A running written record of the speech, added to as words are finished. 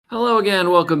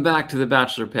again. Welcome back to the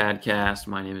Bachelor podcast.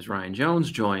 My name is Ryan Jones,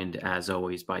 joined as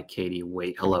always by Katie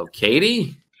Waite. Hello,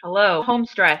 Katie. Hello. Home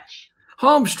stretch.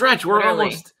 Home stretch. We're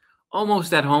Literally.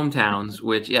 almost at hometowns,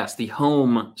 which, yes, the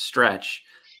home stretch.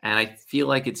 And I feel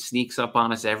like it sneaks up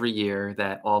on us every year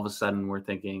that all of a sudden we're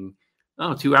thinking,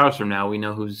 oh, 2 hours from now, we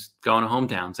know who's going to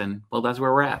hometowns. And, well, that's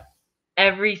where we're at.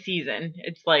 Every season.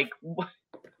 It's like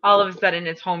all of a sudden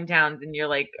it's hometowns and you're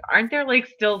like, aren't there like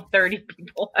still 30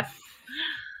 people left?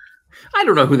 I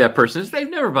don't know who that person is. They've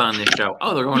never been on this show.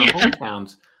 Oh, they're going to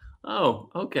hometowns. Oh,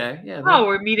 okay. Yeah.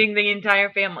 We're meeting the entire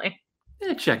family.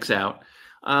 It checks out.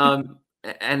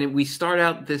 And we start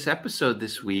out this episode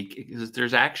this week because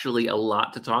there's actually a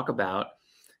lot to talk about.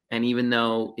 And even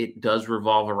though it does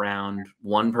revolve around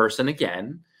one person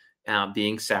again,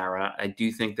 being Sarah, I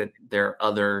do think that there are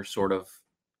other sort of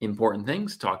important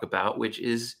things to talk about, which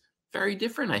is very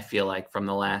different, I feel like, from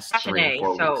the last 3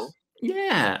 or 4 weeks.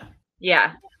 Yeah.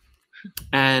 Yeah.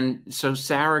 And so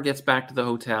Sarah gets back to the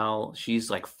hotel. She's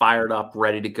like fired up,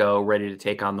 ready to go, ready to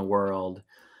take on the world.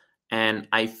 And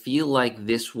I feel like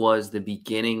this was the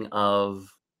beginning of,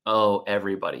 oh,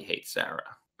 everybody hates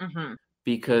Sarah. Mm-hmm.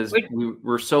 Because we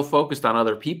were so focused on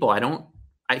other people. I don't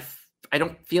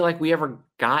feel like we ever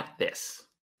got this.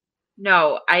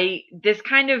 No, I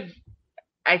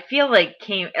feel like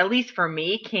came, at least for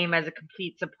me, came as a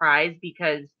complete surprise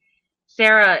because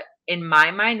Sarah, in my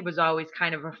mind, was always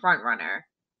kind of a front runner,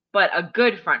 but a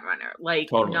good front runner, like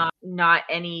Totally. not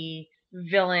any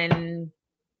villain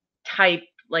type,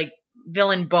 like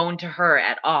villain bone to her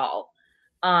at all.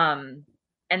 And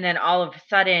then all of a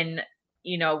sudden,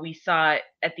 we saw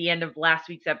at the end of last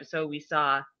week's episode, we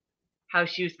saw how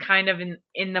she was kind of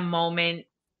in the moment.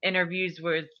 Interviews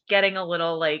was getting a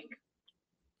little like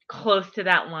close to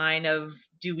that line of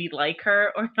do we like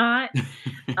her or not.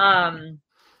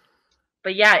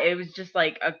 But yeah, it was just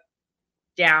like a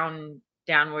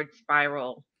downward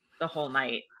spiral the whole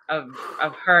night of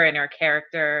her and her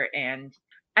character. And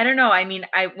I don't know. I mean,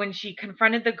 when she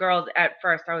confronted the girls at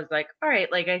first, I was like, all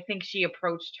right, like I think she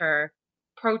approached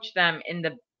them in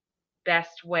the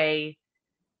best way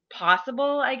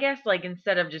possible, I guess, like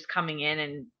instead of just coming in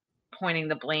and pointing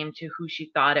the blame to who she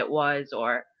thought it was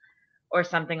or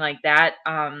something like that.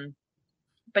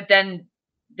 But then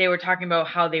they were talking about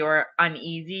how they were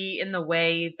uneasy in the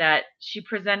way that she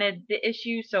presented the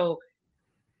issue. So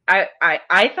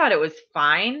I thought it was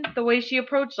fine the way she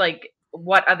approached. Like,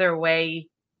 what other way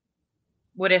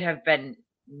would it have been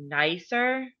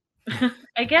nicer?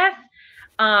 I guess.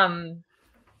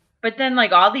 But then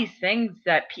like all these things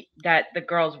that the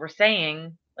girls were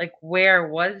saying, like where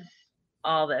was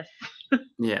all this?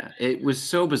 Yeah, it was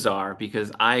so bizarre because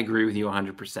I agree with you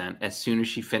 100%. As soon as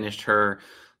she finished her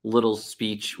little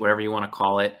speech, whatever you want to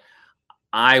call it,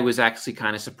 I was actually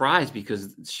kind of surprised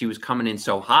because she was coming in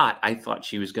so hot. I thought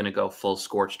she was going to go full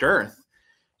scorched earth.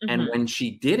 Mm-hmm. And when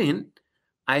she didn't,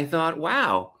 I thought,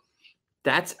 wow,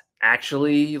 that's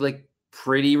actually like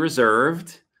pretty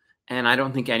reserved. And I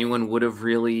don't think anyone would have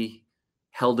really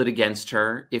held it against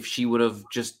her if she would have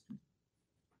just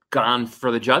gone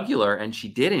for the jugular, and she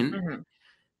didn't. Mm-hmm.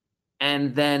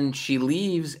 And then she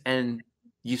leaves and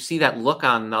you see that look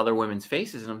on the other women's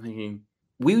faces. And I'm thinking,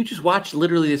 we just watched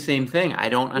literally the same thing. I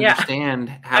don't understand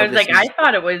how I was I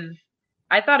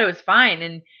thought it was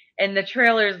fine. And the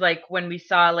trailers, like when we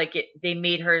saw like it, they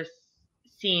made her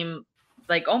seem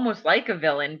like almost like a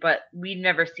villain, but we'd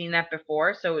never seen that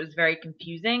before. So it was very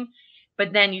confusing.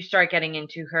 But then you start getting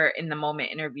into her in the moment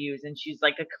interviews and she's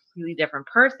like a completely different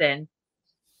person.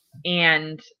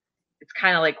 And it's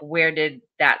kind of like, where did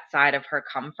that side of her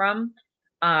come from?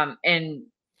 And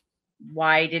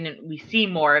why didn't we see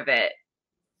more of it?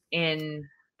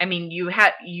 I mean, you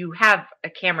have a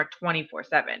camera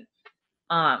 24/7.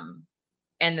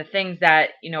 And the things that,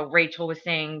 Rachel was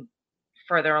saying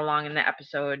further along in the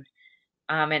episode,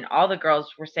 and all the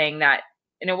girls were saying that,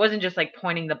 and it wasn't just like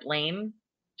pointing the blame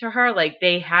to her, like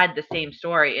they had the same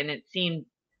story and it seemed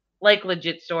like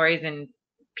legit stories and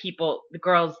the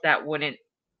girls that wouldn't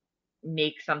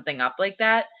make something up like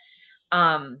that.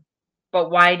 But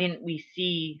why didn't we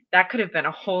see that? Could have been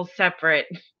a whole separate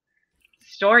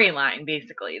storyline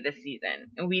basically this season,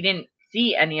 and we didn't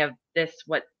see any of this,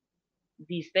 what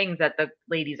these things that the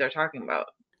ladies are talking about.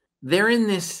 They're in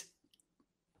this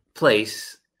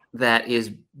place that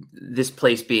is, this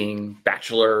place being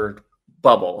Bachelor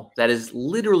bubble, that is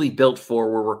literally built for,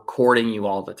 we're recording you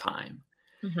all the time.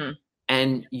 Mm-hmm.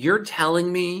 And you're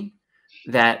telling me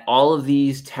that all of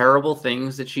these terrible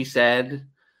things that she said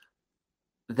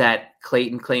that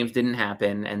Clayton claims didn't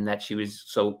happen and that she was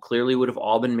so clearly would have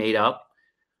all been made up,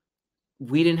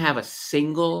 we didn't have a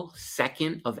single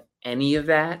second of any of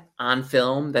that on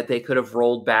film that they could have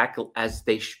rolled back, as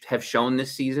they have shown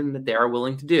this season that they are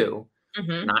willing to do.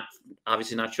 Not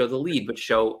obviously not show the lead, but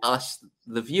show us,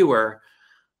 the viewer,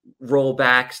 roll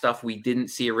back stuff we didn't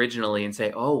see originally and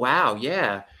say, oh, wow,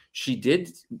 yeah, she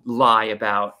did lie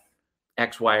about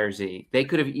X, Y, or Z. They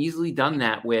could have easily done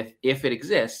that with, if it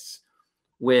exists,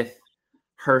 with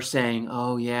her saying,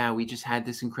 oh, yeah, we just had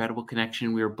this incredible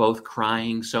connection. We were both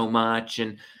crying so much,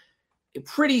 and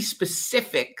pretty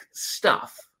specific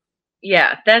stuff.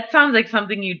 Yeah, that sounds like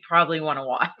something you'd probably want to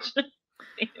watch.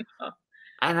 You know?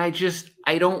 And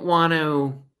I don't want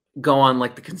to go on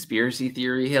like the conspiracy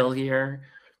theory hill here,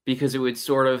 because it would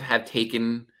sort of have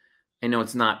taken, I know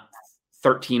it's not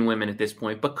 13 women at this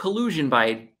point, but collusion by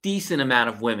a decent amount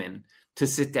of women to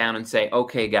sit down and say,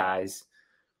 okay, guys,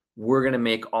 we're going to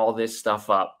make all this stuff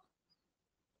up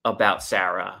about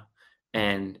Sarah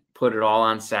and put it all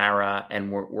on Sarah,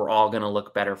 and we're all going to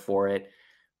look better for it.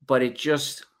 But it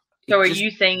just... So are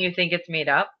you saying you think it's made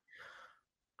up?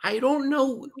 I don't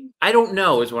know. I don't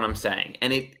know is what I'm saying.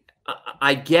 And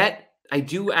I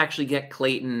do actually get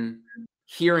Clayton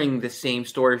hearing the same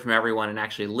story from everyone and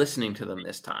actually listening to them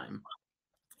this time,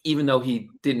 even though he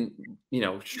didn't,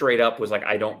 straight up was like,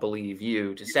 I don't believe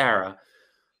you to Sarah.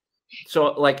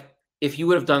 So like, if you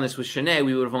would have done this with Shanae,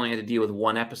 we would have only had to deal with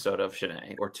one episode of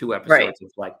Shanae or two episodes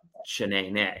of like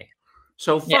Shanae Nay.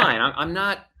 So fine. Yeah. I'm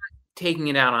not taking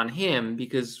it out on him,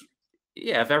 because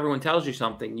if everyone tells you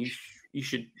something, you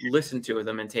should listen to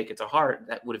them and take it to heart.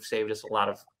 That would have saved us a lot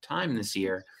of time this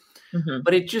year.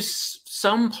 But it just,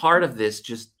 some part of this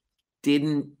just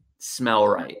didn't smell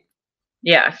right.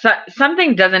 Yeah, so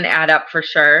something doesn't add up for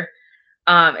sure.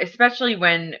 Especially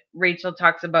when Rachel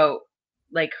talks about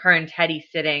like her and Teddy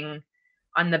sitting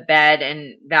on the bed,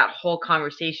 and that whole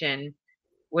conversation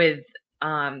with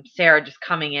Sarah just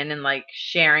coming in and like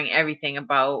sharing everything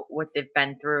about what they've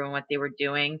been through and what they were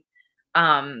doing.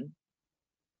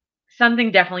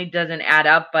 Something definitely doesn't add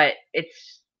up, but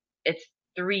it's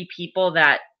three people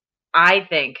that I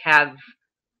think have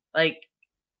like,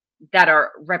 that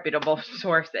are reputable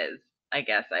sources, I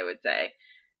guess I would say.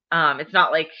 It's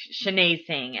not like Shanae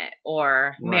saying it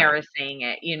or Mara saying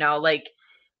it, like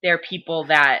they're people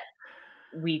that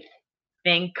we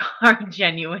think are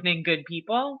genuine and good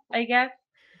people, I guess.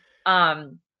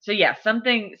 So yeah,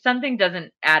 something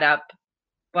doesn't add up,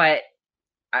 but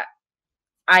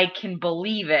I can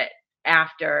believe it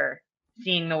after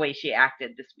seeing the way she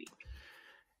acted this week.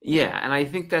 Yeah, and I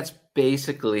think that's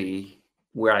basically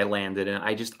where I landed, and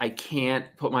I can't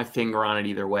put my finger on it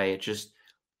either way. It just,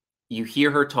 you hear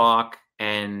her talk,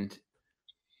 and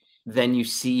then you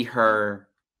see her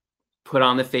put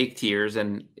on the fake tears,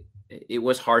 and it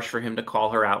was harsh for him to call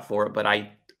her out for it, but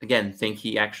I, again, think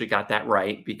he actually got that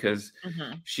right, because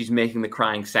she's making the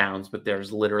crying sounds, but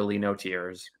there's literally no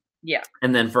tears. Yeah.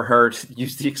 And then for her to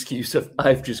use the excuse of,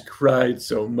 I've just cried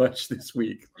so much this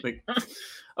week. Like,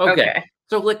 okay.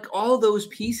 So like, all those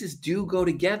pieces do go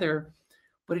together,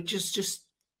 but it just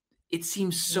it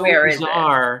seems so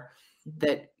bizarre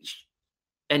that,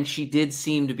 and she did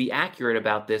seem to be accurate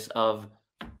about this, of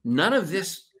none of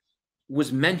this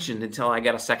was mentioned until I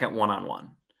got a second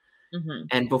one-on-one.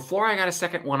 And before I got a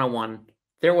second one-on-one,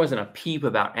 there wasn't a peep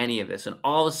about any of this. And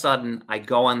all of a sudden I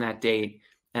go on that date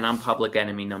and I'm public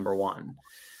enemy number one.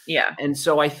 Yeah. And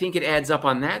so I think it adds up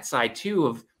on that side too,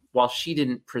 of, while she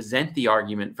didn't present the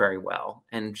argument very well,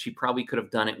 and she probably could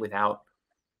have done it without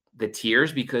the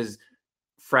tears, because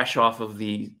fresh off of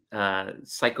the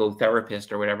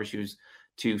psychotherapist or whatever she was,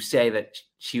 to say that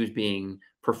she was being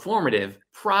performative,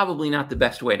 probably not the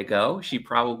best way to go. She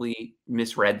probably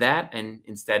misread that and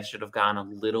instead should have gone a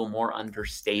little more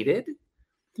understated.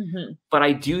 But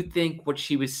I do think what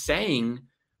she was saying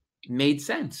made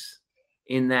sense,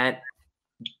 in that,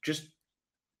 just,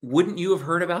 wouldn't you have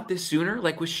heard about this sooner?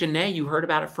 Like with Shanae, you heard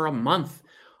about it for a month.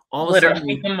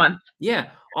 Literally a month. Yeah.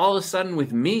 All of a sudden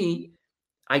with me,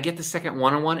 I get the second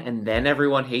one-on-one, and then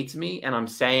everyone hates me, and I'm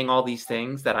saying all these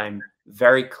things that I'm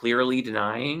very clearly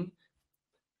denying.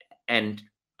 And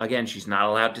again, she's not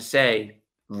allowed to say,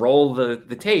 roll the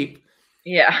tape.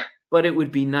 Yeah. But it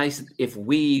would be nice if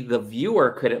we, the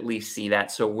viewer, could at least see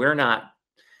that, so we're not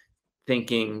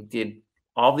thinking, did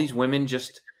all these women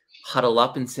just huddle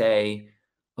up and say,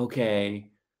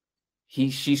 okay,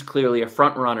 she's clearly a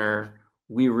front runner,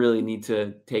 we really need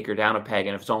to take her down a peg,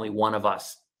 and if it's only one of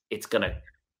us, it's gonna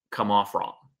come off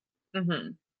wrong.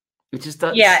 It just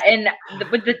does. Yeah, and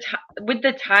with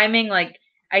the timing, like,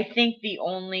 I think the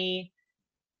only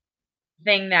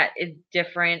thing that is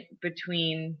different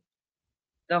between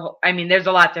I mean, there's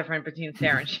a lot different between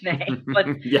Sarah and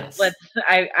Shanae. Yes.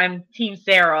 I'm team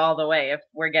Sarah all the way if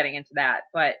we're getting into that.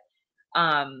 But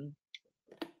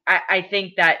I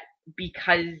think that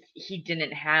because he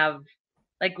didn't have,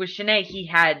 like with Shanae, he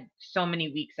had so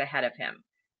many weeks ahead of him.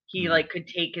 He like could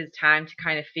take his time to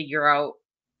kind of figure out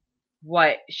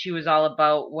what she was all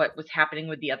about, what was happening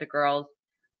with the other girls.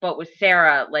 But with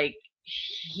Sarah, like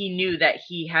he knew that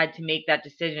he had to make that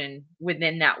decision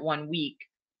within that 1 week,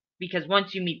 because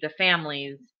once you meet the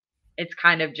families, it's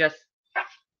kind of just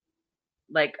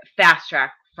like fast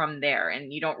track from there,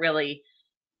 and you don't really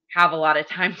have a lot of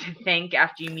time to think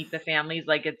after you meet the families.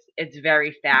 Like it's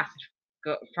very fast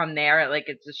from there. Like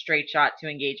it's a straight shot to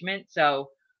engagement. So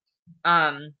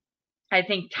I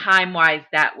think time wise,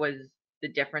 that was the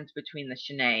difference between the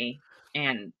Shanae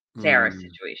and Sarah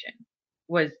situation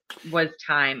was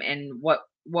time and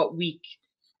what week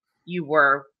you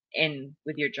were in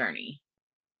with your journey.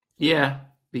 Yeah.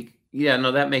 Yeah,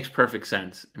 no, that makes perfect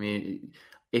sense. I mean,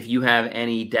 if you have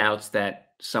any doubts that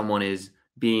someone is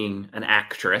being an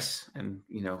actress, and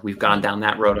we've gone down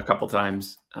that road a couple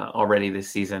times already this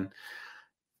season,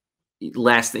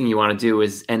 last thing you want to do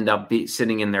is end up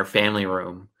sitting in their family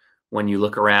room when you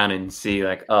look around and see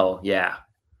like, oh yeah,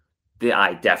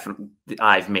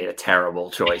 I've made a terrible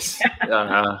choice.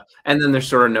 And then there's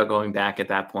sort of no going back at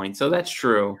that point. So that's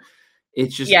true.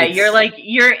 It's just,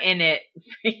 you're in it.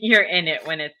 You're in it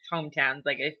when it's hometowns.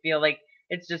 Like I feel like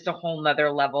it's just a whole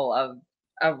nother level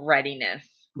of readiness.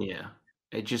 Yeah.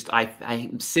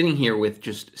 I'm sitting here with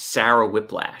just Sarah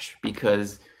whiplash,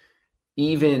 because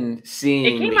even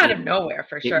seeing it came out of nowhere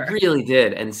for sure. It really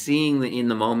did. And seeing the in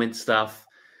the moment stuff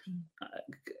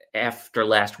after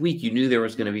last week, you knew there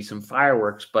was going to be some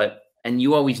fireworks, and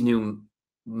you always knew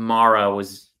Mara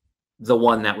was the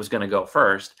one that was going to go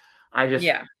first.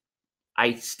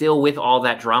 I still, with all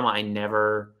that drama, I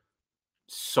never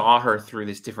saw her through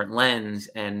this different lens.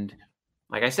 And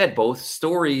like I said, both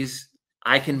stories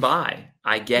I can buy.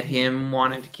 I get him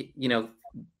wanting to,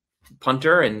 punt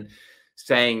her and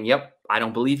saying, yep, I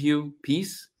don't believe you,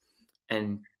 peace.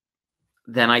 And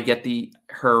then I get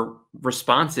her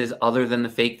responses other than the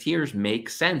fake tears make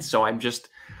sense. So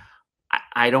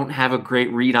I don't have a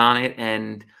great read on it.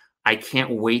 And I can't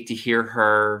wait to hear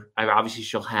her. Obviously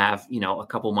she'll have, a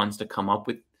couple months to come up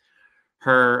with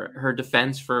her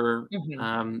defense for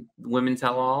Women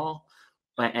Tell All,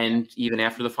 and even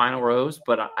after the final rose.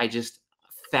 But I just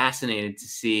fascinated to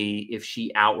see if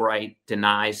she outright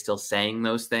denies still saying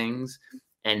those things,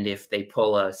 and if they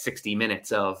pull a 60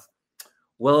 minutes of,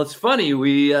 well, it's funny,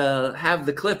 we have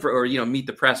the clip, or meet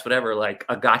the press, whatever, like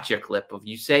a gotcha clip of,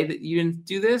 you say that you didn't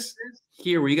do this,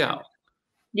 here we go.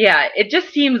 Yeah, it just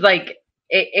seems like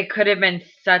it could have been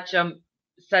such a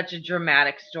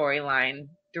dramatic storyline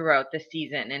throughout the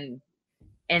season,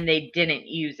 and they didn't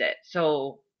use it.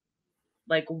 So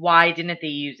like, why didn't they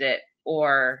use it,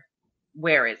 or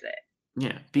where is it?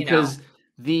 Yeah, because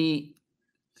the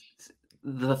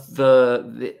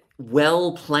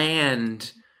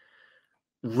well-planned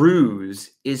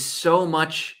ruse is so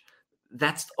much,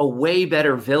 that's a way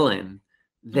better villain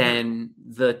than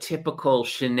the typical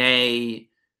Shanae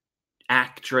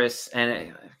actress.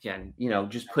 And again,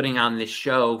 just putting on this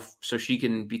show so she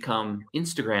can become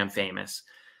Instagram famous.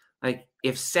 Like,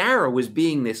 if Sarah was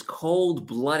being this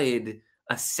cold-blooded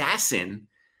assassin,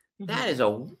 that is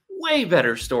a way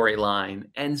better storyline.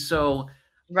 And so,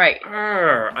 right,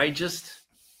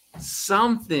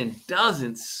 something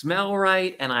doesn't smell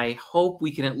right, and I hope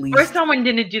we can at least, or someone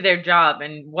didn't do their job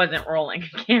and wasn't rolling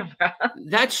a camera.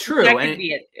 That's true. That could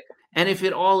be it too. And if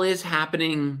it all is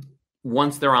happening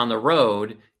once they're on the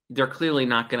road, they're clearly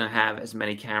not going to have as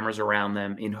many cameras around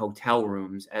them in hotel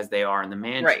rooms as they are in the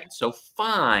mansion. Right. So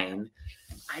fine.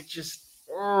 I just,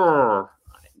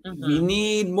 we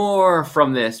need more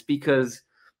from this, because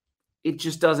it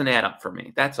just doesn't add up for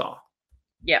me. That's all.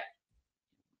 Yeah.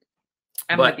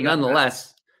 But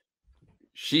nonetheless,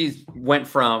 she went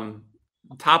from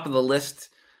top of the list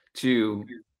to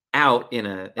out in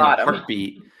a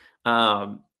heartbeat.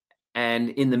 And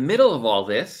in the middle of all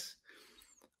this,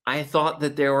 I thought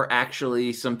that there were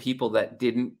actually some people that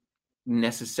didn't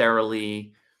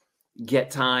necessarily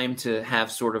get time to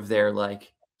have sort of their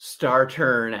like star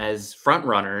turn as front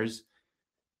runners,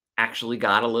 actually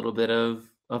got a little bit of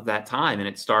that time. And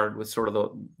it started with sort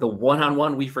of the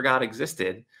one-on-one we forgot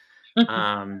existed,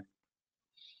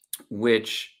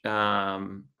 which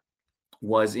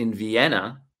was in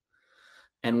Vienna,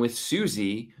 and with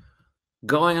Susie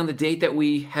going on the date that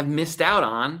we have missed out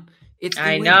on. It's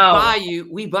the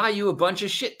we buy you a bunch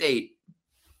of shit date.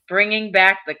 Bringing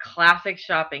back the classic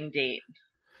shopping date.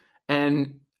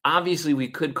 And obviously we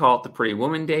could call it the Pretty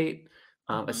Woman date.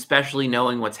 especially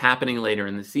knowing what's happening later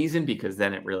in the season, because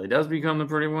then it really does become the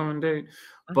Pretty Woman date.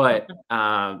 But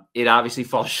it obviously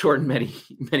falls short in many,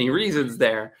 many reasons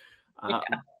there. Yeah.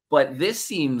 But this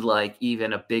seemed like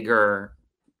even a bigger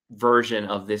version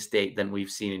of this date than we've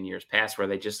seen in years past, where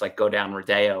they just like go down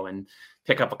Rodeo and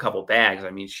pick up a couple bags.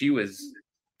 I mean, she was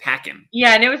packing.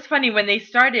 Yeah, and it was funny when they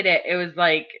started it. It was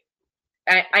like,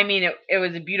 I mean, it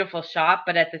was a beautiful shot,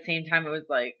 but at the same time, it was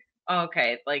like, oh,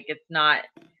 okay, like it's not,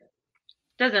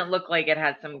 doesn't look like it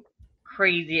has some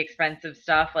crazy expensive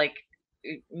stuff. Like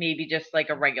maybe just like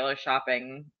a regular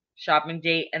shopping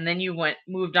date, and then you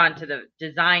moved on to the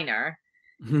designer,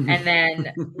 and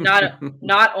then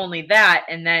not only that,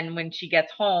 and then when she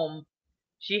gets home,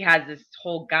 she has this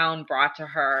whole gown brought to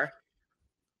her,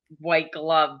 white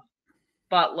glove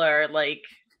butler, like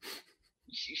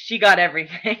she got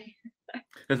everything.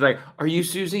 It's like, are you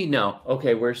Susie? No.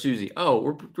 Okay, where's Susie?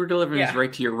 Oh, we're delivering this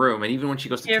right to your room. And even when she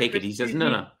goes to Here take for it, he says, Susie.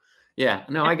 no. Yeah,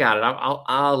 no, I got it.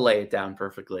 I'll lay it down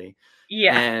perfectly.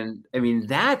 Yeah. And I mean,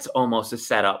 that's almost a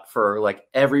setup for like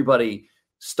everybody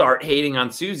start hating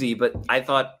on Susie. But I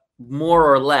thought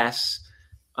more or less,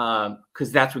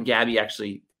 because that's when Gabby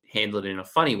actually handled it in a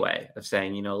funny way of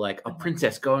saying, you know, like a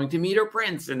princess going to meet her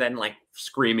prince, and then like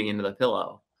screaming into the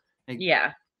pillow. Like,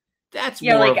 Yeah. that's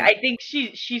Yeah, more like of, I think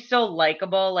she's so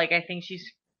likable. Like I think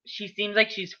she seems like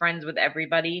she's friends with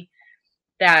everybody.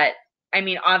 That, I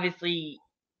mean, obviously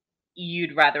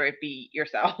you'd rather it be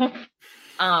yourself.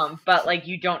 But like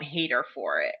you don't hate her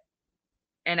for it.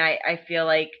 And I feel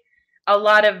like a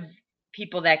lot of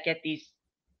people that get these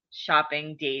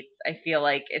shopping dates, I feel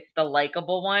like it's the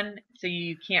likable one. So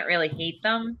you can't really hate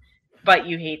them, but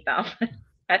you hate them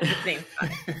at the same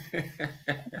time.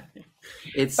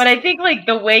 But I think like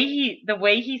the way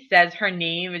he says her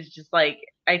name is just like,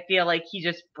 I feel like he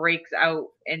just breaks out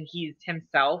and he's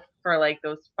himself for like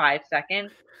those 5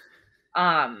 seconds.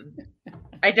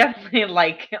 I definitely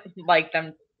like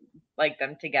them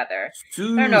together.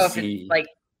 Susie. I don't know if it's like,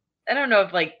 I don't know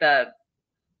if like the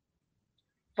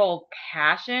full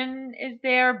passion is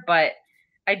there, but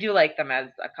I do like them as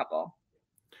a couple.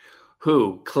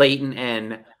 Who? Clayton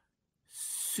and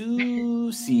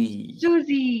Susie.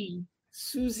 Susie.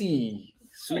 Susie.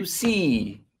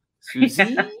 Susie. Susie?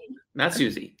 Yeah. Not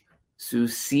Susie.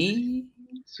 Susie?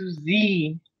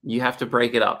 Susie. You have to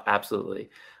break it up. Absolutely.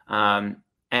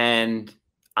 And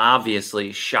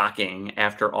obviously shocking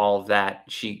after all of that,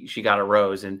 she got a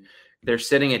rose, and they're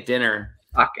sitting at dinner.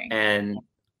 Shocking. And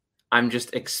I'm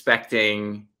just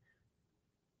expecting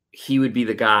he would be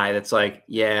the guy that's like,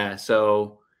 yeah,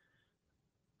 so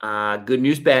good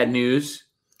news, bad news.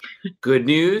 Good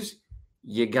news,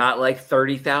 you got like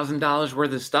 $30,000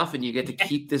 worth of stuff, and you get to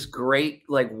keep this great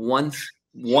like one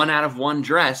out of one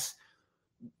dress.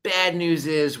 Bad news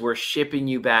is we're shipping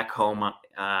you back home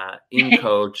in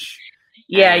coach.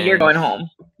 Yeah, you're going home.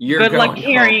 Good luck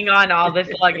carrying on all this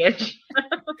luggage.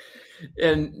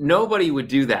 And nobody would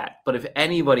do that. But if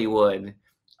anybody would,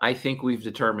 I think we've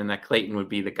determined that Clayton would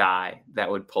be the guy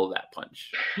that would pull that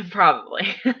punch.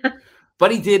 Probably.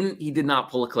 But he didn't. He did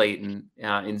not pull a Clayton.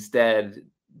 Instead,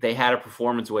 they had a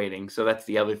performance waiting. So that's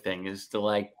the other thing, is to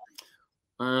like,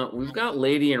 we've got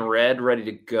Lady in Red ready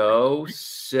to go.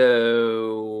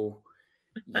 So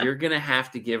you're going to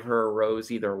have to give her a rose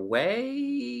either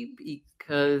way,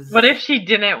 because... What if she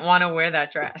didn't want to wear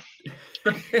that dress?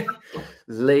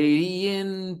 Lady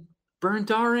in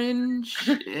burnt orange.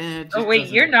 Oh, wait,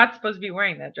 you're not supposed to be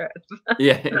wearing that dress.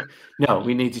 Yeah. No,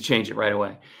 we need to change it right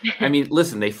away. I mean,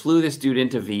 listen, they flew this dude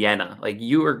into Vienna. Like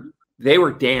they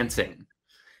were dancing.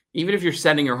 Even if you're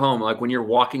sending her home, like when you're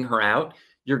walking her out,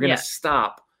 you're going to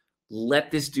stop,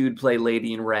 let this dude play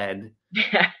Lady in Red.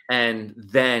 And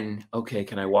then, okay,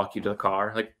 can I walk you to the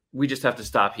car? Like, we just have to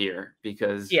stop here,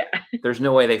 because there's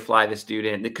no way they fly this dude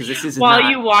in, because this isn't while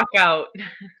you walk out.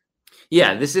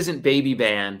 Yeah, this isn't baby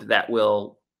band that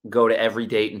will go to every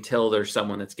date until there's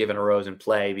someone that's given a rose and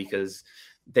play, because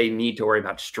they need to worry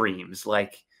about streams.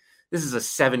 Like, this is a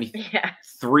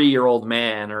 73-year-old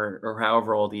man or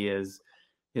however old he is.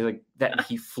 He's like that.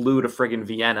 He flew to friggin'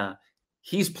 Vienna.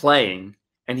 He's playing,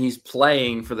 and he's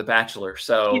playing for The Bachelor.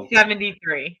 So he's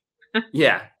 73.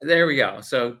 Yeah, there we go.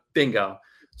 So bingo.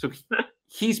 So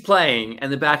he's playing,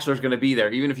 and The Bachelor's going to be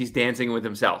there, even if he's dancing with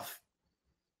himself.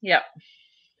 Yep.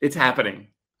 It's happening.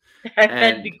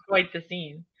 That'd be quite the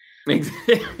scene.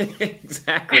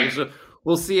 Exactly. So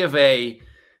we'll see if a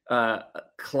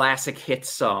classic hit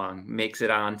song makes it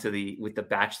onto with the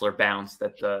Bachelor bounce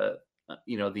that the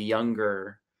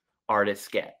younger artists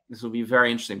get. This will be very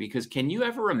interesting, because can you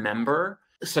ever remember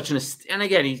and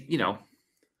again, he's,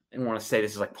 I don't want to say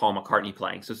this is like Paul McCartney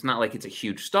playing, so it's not like it's a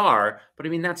huge star, but I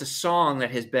mean, that's a song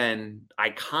that has been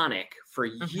iconic for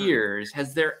years.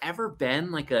 Has there ever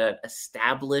been like a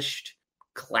established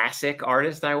classic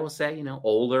artist, I will say, you know,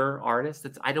 older artist?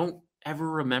 I don't ever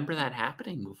remember that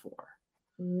happening before.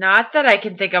 Not that I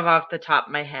can think of off the top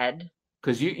of my head.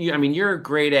 Because I mean, you're a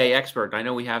grade A expert. I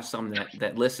know we have some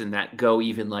that listen that go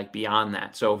even like beyond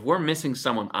that. So if we're missing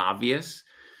someone obvious,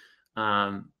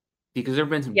 because there've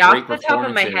been some great Off the top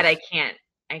of my head,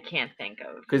 I can't think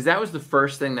of. Because that was the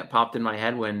first thing that popped in my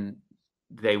head when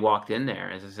they walked in there.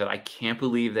 As I said, I can't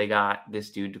believe they got this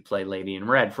dude to play Lady in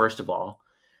Red, first of all.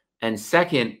 And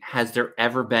second, has there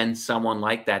ever been someone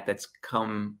like that that's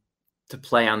come to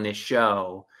play on this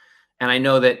show? And I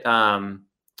know that,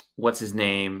 what's his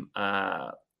name?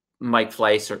 Mike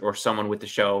Fleiss or someone with the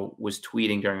show was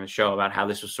tweeting during the show about how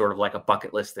this was sort of like a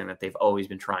bucket list thing that they've always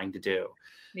been trying to do.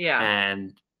 Yeah.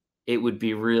 And it would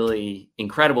be really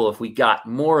incredible if we got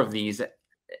more of these.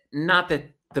 Not that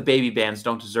the baby bands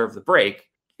don't deserve the break.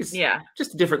 It's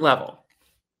just a different level.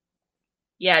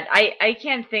 Yeah, I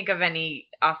can't think of any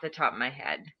off the top of my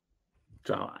head.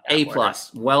 So A+,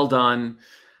 well done.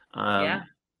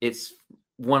 It's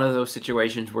one of those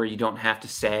situations where you don't have to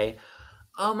say,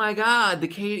 oh my God, the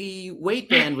Katie Waite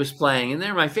band was playing and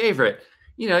they're my favorite.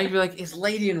 You know, you'd be like, it's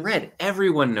Lady in Red.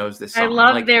 Everyone knows this song. I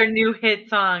love their new hit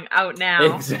song out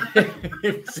now.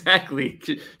 Exactly.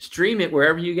 Stream it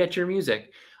wherever you get your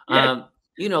music. Yeah.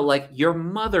 You know, like your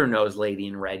mother knows Lady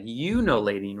in Red. You know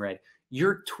Lady in Red.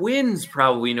 Your twins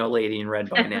probably know Lady in Red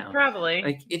by now. Probably.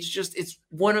 Like it's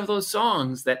one of those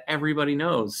songs that everybody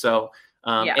knows. So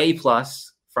A+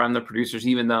 from the producers,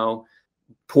 even though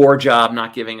poor job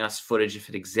not giving us footage if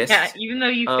it exists. Yeah, even though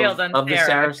you failed on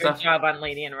Sarah, good job on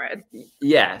Lady in Red.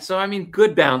 Yeah, so I mean,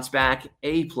 good bounce back.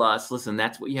 A+. Listen,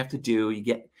 that's what you have to do. You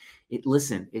get it.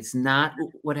 Listen, it's not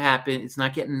what happened. It's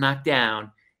not getting knocked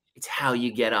down. It's how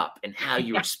you get up and how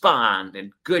you respond.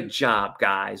 And good job,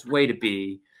 guys. Way to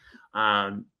be.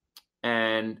 And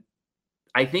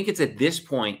I think it's at this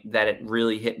point that it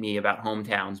really hit me about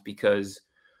hometowns, because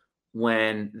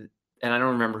and I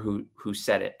don't remember who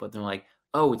said it, but they're like,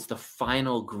 oh, it's the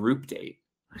final group date.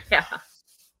 Yeah.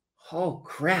 Oh,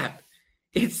 crap.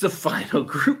 It's the final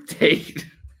group date.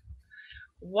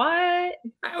 What?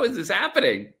 How is this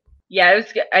happening? Yeah, it was,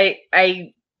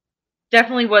 I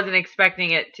definitely wasn't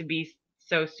expecting it to be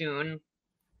so soon.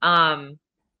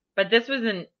 But this was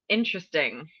an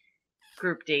interesting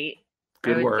group date.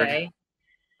 Good I would word. say.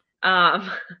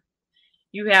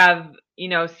 You have, you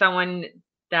know, someone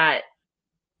that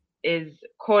is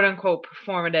quote unquote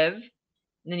performative,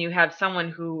 and then you have someone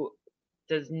who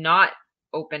does not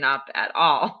open up at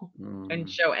all and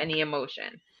show any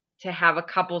emotion. To have a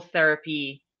couples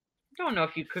therapy, I don't know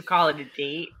if you could call it a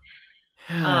date.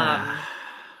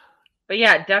 But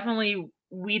yeah, definitely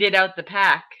weeded out the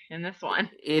pack in this one.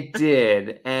 It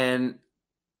did. And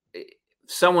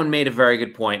someone made a very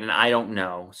good point, and I don't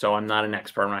know, so I'm not an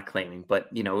expert, I'm not claiming, but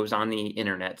it was on the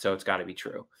internet, so it's got to be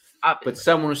true. Obviously. But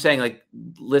someone was saying, like,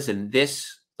 listen,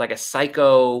 this, like, a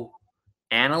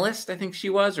psychoanalyst, I think she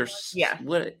was, or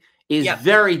what is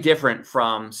very different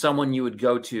from someone you would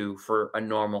go to for a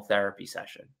normal therapy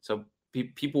session. So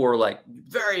people were like,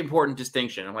 very important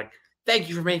distinction. I'm like, thank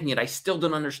you for making it. I still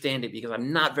don't understand it because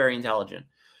I'm not very intelligent.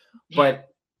 But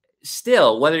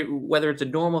still, whether it's a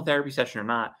normal therapy session or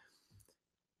not,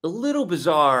 a little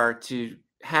bizarre to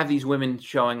have these women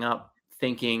showing up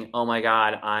thinking, oh my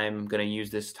God, I'm going to use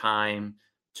this time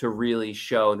to really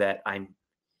show that I'm,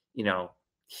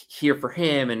 here for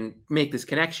him and make this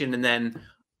connection. And then,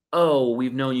 oh,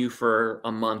 we've known you for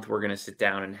a month. We're going to sit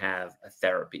down and have a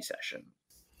therapy session.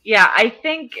 Yeah, I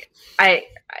think I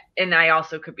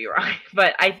also could be wrong,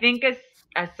 but I think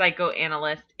a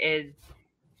psychoanalyst is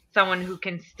someone who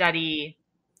can study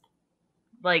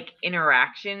like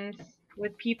interactions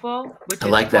with people, which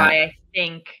is why I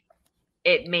think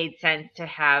it made sense to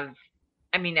have.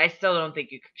 I mean, I still don't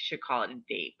think you should call it a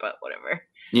date, but whatever.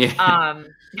 Yeah.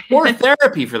 Or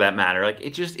therapy for that matter. Like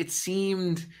it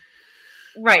seemed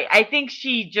right. I think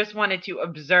she just wanted to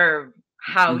observe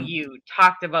how you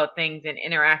talked about things and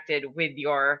interacted with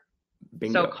your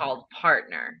so-called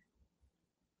partner.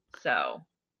 So.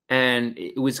 And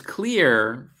it was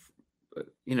clear, I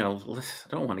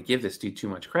don't want to give this dude too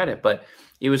much credit, but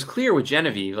it was clear with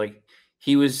Genevieve, like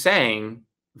he was saying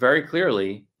very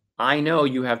clearly, I know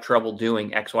you have trouble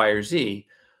doing X, Y, or Z,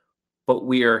 but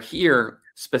we are here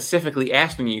specifically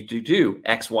asking you to do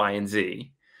X, Y, and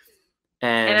Z.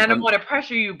 And I don't want to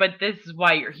pressure you, but this is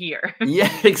why you're here.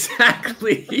 Yeah,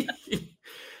 exactly.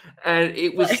 And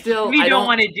it was still... We don't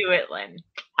want to do it, Lynn.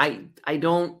 I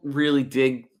don't really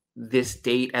dig this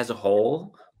date as a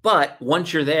whole, But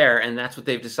once you're there and that's what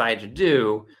they've decided to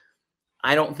do,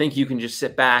 I don't think you can just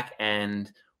sit back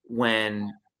and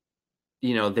when,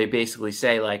 they basically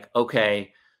say like,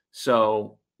 okay,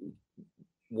 so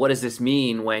what does this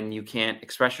mean when you can't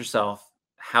express yourself?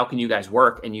 How can you guys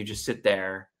work? And you just sit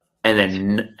there and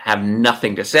then have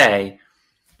nothing to say.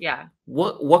 Yeah.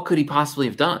 What could he possibly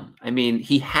have done? I mean,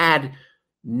 he had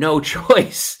no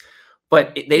choice,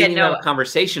 but they didn't even have a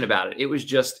conversation about it. It was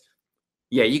just,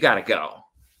 yeah, you got to go.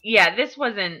 Yeah, this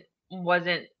wasn't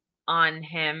on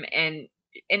him, and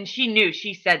she knew.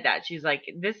 She said that. She's like,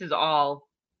 this is all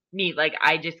me. Like,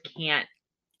 I just can't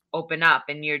open up,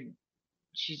 and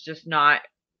she's just not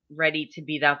ready to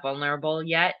be that vulnerable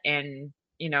yet. And,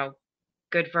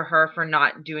 good for her for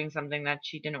not doing something that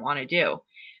she didn't want to do.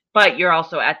 But you're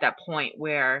also at that point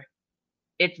where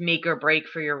it's make or break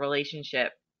for your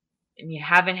relationship, and you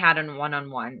haven't had a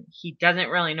one-on-one. He doesn't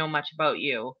really know much about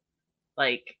you.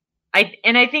 Like,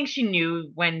 I think she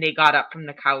knew when they got up from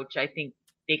the couch. I think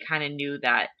they kind of knew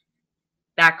that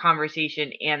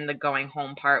conversation and the going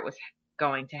home part was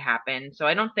going to happen. So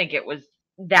I don't think it was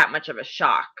that much of a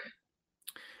shock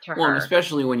to her. And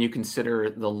especially when you consider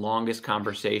the longest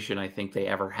conversation I think they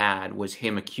ever had was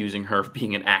him accusing her of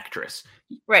being an actress.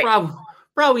 Right.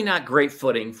 Probably not great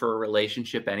footing for a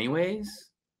relationship anyways.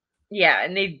 Yeah,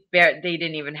 and they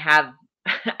didn't even have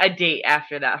a date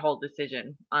after that whole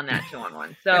decision on that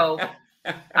 2-on-1. So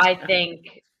I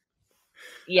think,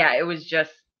 yeah, it was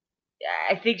just,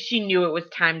 I think she knew it was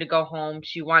time to go home.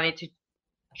 She wanted to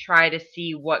try to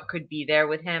see what could be there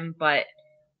with him, but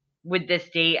with this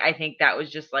date, I think that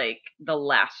was just like the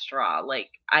last straw. Like,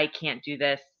 I can't do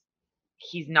this.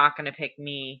 He's not going to pick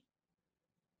me.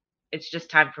 It's just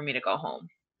time for me to go home.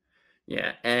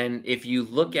 Yeah, and if you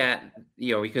look at,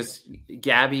 because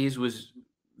Gabby's was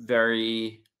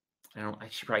very,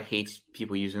 she probably hates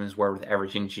people using this word with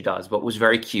everything she does, but was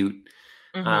very cute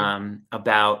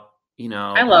about,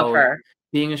 I love her.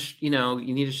 Being you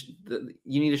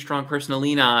need a strong person to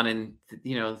lean on, and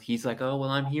he's like, oh well,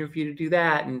 I'm here for you to do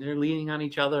that, and they're leaning on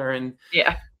each other, and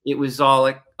yeah, it was all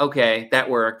like, okay, that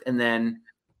worked. And then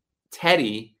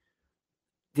Teddy,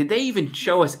 did they even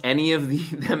show us any of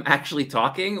them actually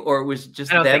talking, or it was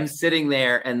just them sitting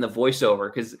there and the voiceover?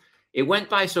 Because it went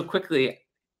by so quickly,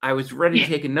 I was ready to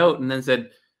take a note and then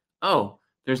said, oh,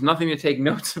 there's nothing to take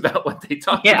notes about what they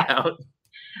talked about.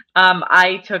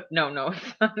 I took no notes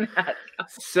on that.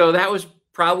 So that was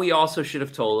probably also should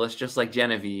have told us, just like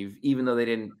Genevieve, even though they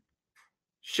didn't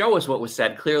show us what was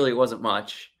said. Clearly it wasn't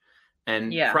much,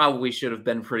 and probably should have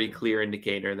been pretty clear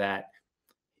indicator that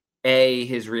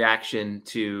his reaction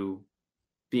to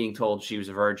being told she was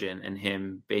a virgin and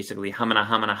him basically humming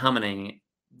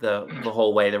the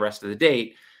whole way the rest of the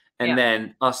date, and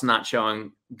then us not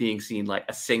being seen like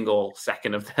a single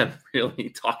second of them really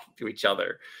talking to each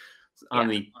other on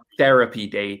the therapy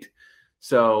date.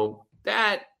 So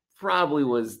that probably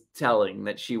was telling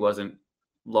that she wasn't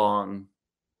long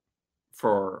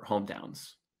for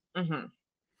hometowns. Mm-hmm.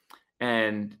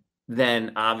 And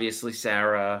then obviously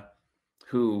Sarah,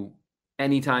 who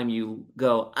anytime you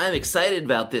go, I'm excited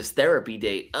about this therapy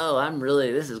date. Oh,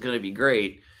 this is going to be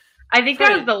great. I think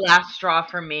that was the last straw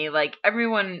for me. Like,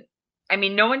 everyone, I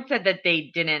mean, no one said that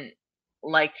they didn't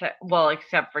like to, well,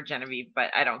 except for Genevieve,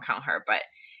 but I don't count her. But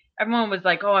everyone was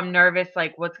like, oh, I'm nervous.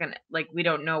 Like, we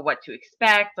don't know what to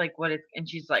expect. Like, and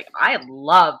she's like, I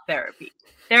love therapy.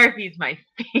 Therapy is my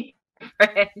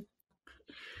favorite.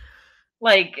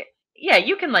 Like, yeah,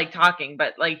 you can like talking,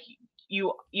 but like,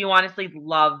 you honestly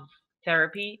love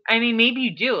therapy. I mean, maybe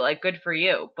you do, like, good for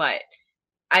you, but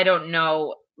I don't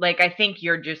know. Like, I think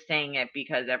you're just saying it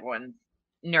because everyone's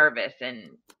nervous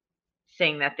and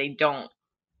saying that they don't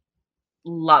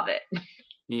love it.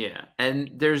 Yeah.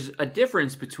 And there's a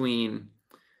difference between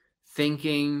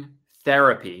thinking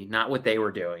therapy, not what they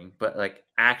were doing, but like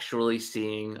actually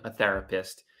seeing a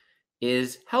therapist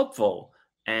is helpful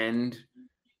and,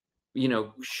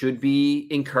 should be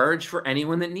encouraged for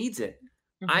anyone that needs it.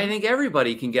 Mm-hmm. I think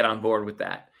everybody can get on board with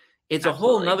that. It's a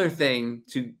whole nother thing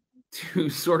to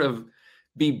sort of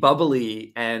be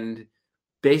bubbly and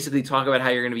basically talk about how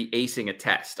you're going to be acing a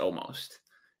test almost.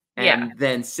 And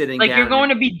then sitting like down. You're going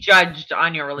to be judged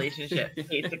on your relationship,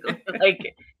 basically.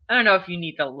 Like, I don't know if you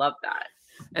need to love that.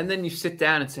 And then you sit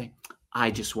down and say, I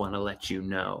just want to let you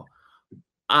know,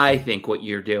 I think what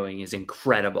you're doing is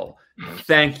incredible.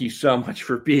 Thank you so much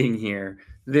for being here.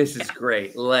 This is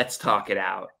great. Let's talk it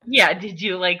out. Yeah. Did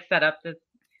you like set up this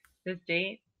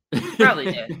date? You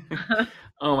probably did.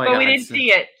 Oh my God. But we didn't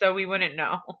see it, so we wouldn't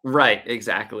know. Right.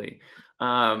 Exactly.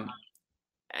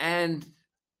 And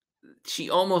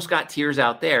she almost got tears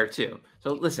out there too.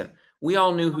 So listen, we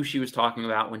all knew who she was talking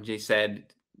about when she said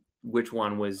which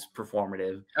one was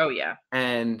performative. Oh yeah.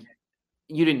 And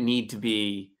you didn't need to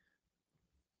be,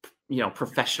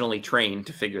 professionally trained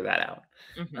to figure that out.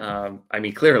 I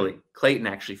mean, clearly Clayton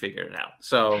actually figured it out.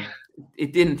 So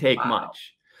it didn't take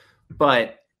much.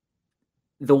 But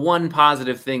the one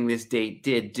positive thing this date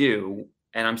did do,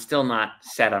 and I'm still not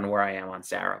set on where I am on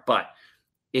Sarah, but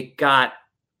it got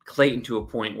Clayton to a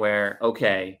point where,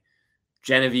 okay,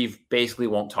 Genevieve basically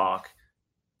won't talk.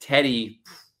 Teddy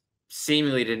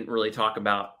seemingly didn't really talk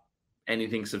about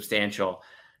anything substantial.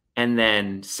 And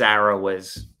then Sarah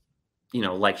was,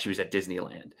 like she was at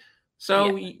Disneyland.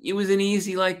 So it was an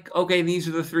easy, like, okay, these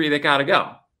are the three that got to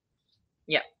go.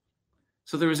 Yeah.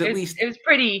 So there was at least... It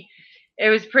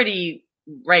was pretty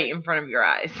right in front of your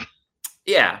eyes.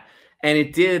 Yeah. And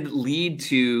it did lead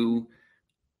to...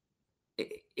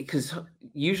 Because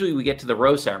usually we get to the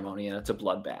rose ceremony and it's a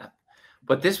bloodbath.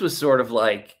 But this was sort of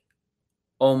like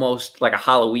almost like a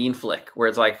Halloween flick where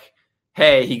it's like,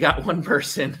 hey, he got one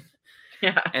person.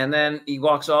 Yeah. And then he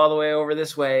walks all the way over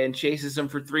this way and chases him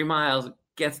for 3 miles,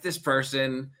 gets this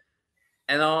person,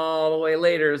 and all the way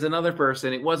later is another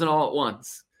person. It wasn't all at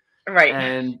once. Right.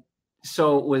 And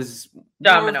so it was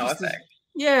domino effect.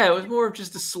 It was more of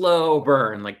just a slow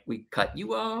burn. Like we cut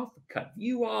you off, we cut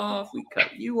you off, we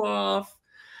cut you off.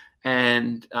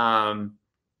 And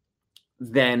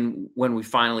then when we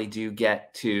finally do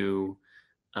get to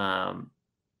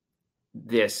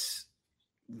this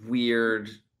weird,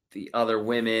 the other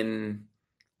women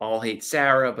all hate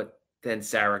Sarah, but then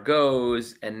Sarah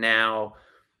goes, and now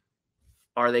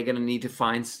are they going to need to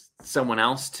find someone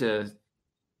else to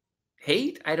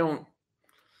hate? I don't.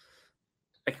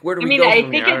 Like, where do we go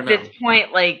from here? I think at this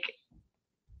point, like,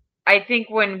 I think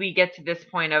when we get to this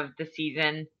point of the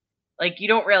season, like, you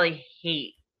don't really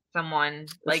hate someone.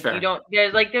 That's like fair. You don't.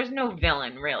 There's no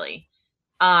villain really.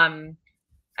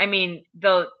 I mean,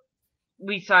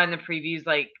 we saw in the previews,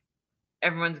 like,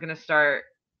 everyone's gonna start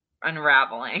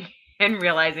unraveling and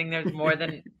realizing there's more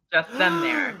than just them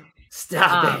there.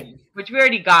 Stop it. Which we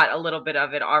already got a little bit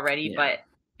of it already, but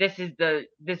this is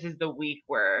the week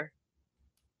where,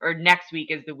 or next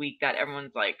week is the week that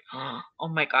everyone's like, oh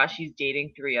my gosh, he's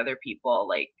dating 3 other people.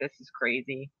 Like, this is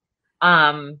crazy.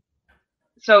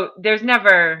 So there's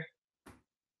never,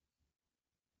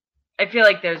 I feel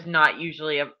like there's not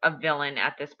usually a villain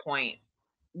at this point,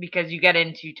 because you get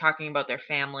into talking about their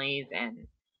families and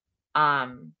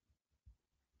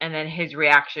then his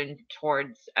reaction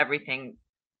towards everything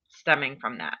stemming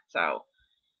from that. So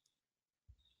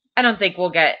I don't think we'll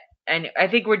get, and I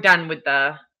think we're done with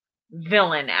the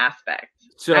villain aspect.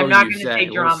 So I'm not going to say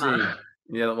drama.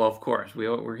 Yeah, well, of course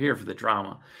we're here for the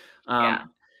drama.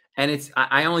 And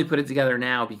I only put it together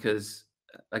now because,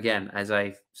 again, as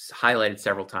I highlighted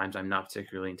several times, I'm not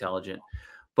particularly intelligent.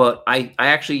 But I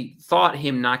actually thought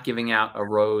him not giving out a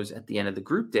rose at the end of the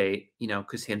group date,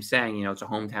 because him saying, it's a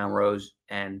hometown rose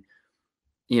and,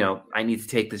 I need to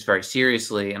take this very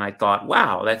seriously. And I thought,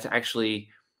 wow, that's actually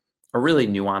a really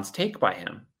nuanced take by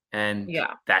him. And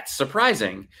that's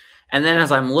surprising. And then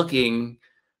as I'm looking,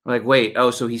 I'm like, wait,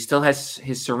 so he still has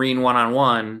his Serene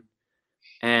one-on-one,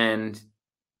 and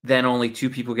then only 2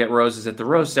 people get roses at the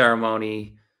rose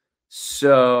ceremony.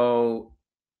 So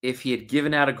if he had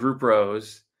given out a group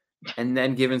rose and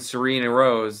then given Serene a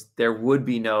rose, there would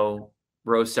be no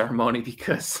rose ceremony,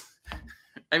 because,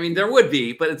 I mean, there would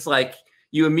be, but it's like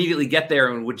you immediately get there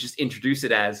and would just introduce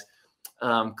it as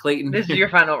Clayton. This is your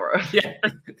final rose. Yeah,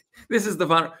 this is the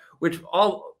final, which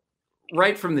all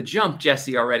right from the jump,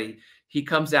 Jesse already, he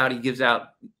comes out, he gives out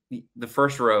the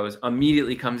first rose,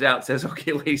 immediately comes out, says,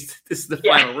 okay, ladies, this is the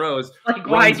final rose. Like,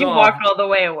 why'd you walk all the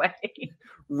way away?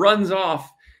 Runs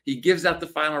off. He gives out the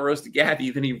final rose to Gabby.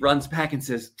 Then he runs back and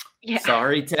says,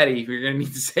 sorry, Teddy, you're going to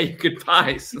need to say your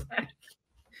goodbyes. Like,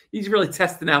 he's really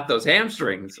testing out those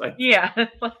hamstrings. Like,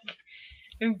 like,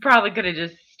 he probably could have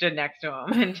just stood next to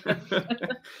him. And just...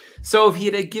 So if he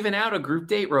had given out a group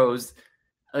date rose,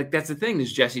 like, that's the thing.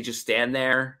 Does Jesse just stand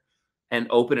there and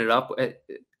open it up?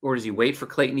 Or does he wait for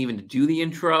Clayton even to do the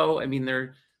intro? I mean,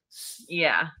 there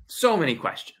are so many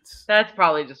questions. That's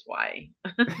probably just why.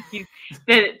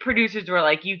 The producers were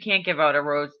like, you can't give out a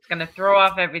rose. It's going to throw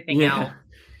off everything else.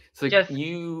 It's like,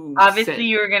 you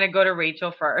were going to go to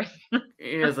Rachel first.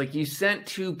 It's like, you sent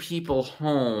 2 people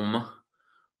home.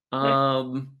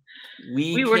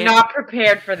 We were not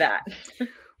prepared for that.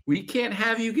 We can't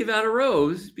have you give out a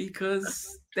rose,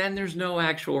 because then there's no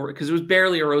actual, because it was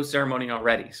barely a rose ceremony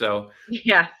already. So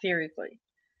yeah, seriously,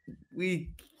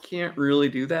 we can't really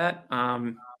do that.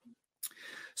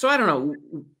 So I don't know,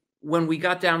 when we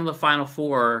got down to the final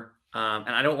 4, and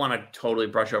I don't want to totally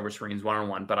brush over Serene's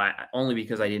one-on-one, but only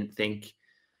because I didn't think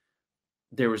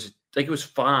there was like, it was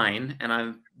fine,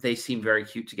 and they seemed very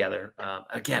cute together.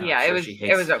 Again, I'm Yeah, sure she it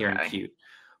hates was hearing okay. cute,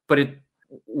 but it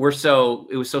was so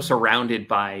surrounded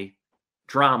by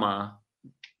drama.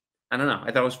 I don't know.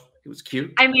 I thought it was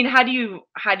cute. I mean, how do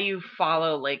you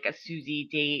follow like a Susie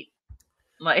date,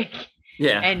 like,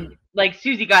 Yeah. and like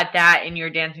Susie got that, and you're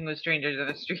dancing with strangers in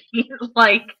the street,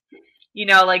 like,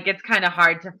 like it's kind of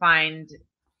hard to find.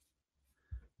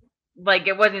 Like,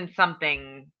 it wasn't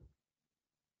something.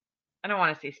 I don't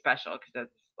want to say special because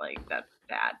that's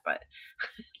bad, but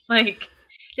like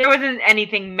there wasn't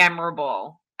anything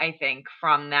memorable. I think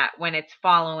from that when it's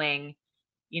following,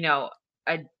 you know,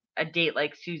 a a date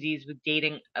like Susie's with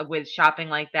dating with shopping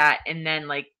like that, and then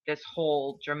like this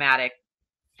whole dramatic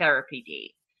therapy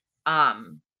date.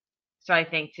 So I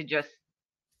think to just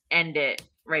end it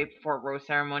right before rose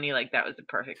ceremony, like that was the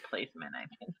perfect placement, I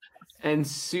think. And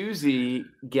Susie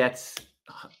gets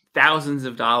thousands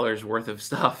of dollars worth of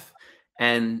stuff,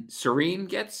 and Serene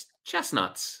gets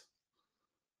chestnuts.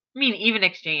 I mean, even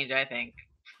exchange, I think.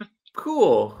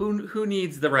 Cool. Who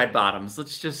needs the red bottoms?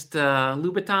 Let's just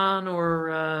Louboutin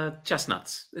or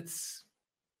chestnuts. It's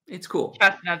cool.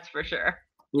 Chestnuts for sure.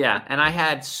 Yeah, and I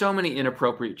had so many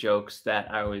inappropriate jokes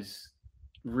that I was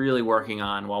really working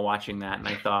on while watching that, and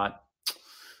I thought, I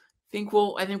think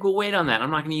we'll wait on that.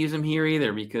 I'm not going to use them here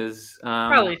either because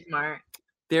Probably smart.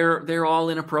 they're all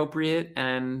inappropriate,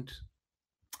 and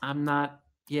I'm not.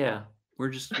 Yeah, we're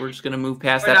just going to move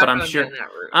past We're that. not But going down that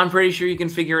route. I'm pretty sure you can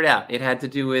figure it out. It had to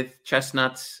do with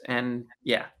chestnuts, and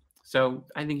yeah. So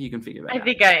I think you can figure that out. I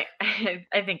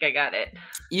think I got it.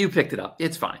 You picked it up.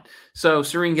 It's fine. So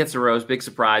Serene gets a rose, big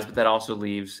surprise, but that also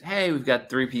leaves, hey, we've got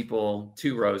 3 people,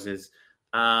 2 roses.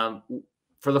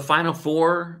 For the final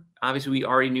 4, obviously we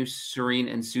already knew Serene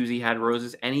and Susie had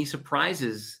roses. Any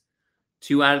surprises?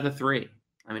 2 out of the 3.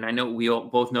 I mean, I know we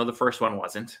both know the first one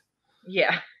wasn't.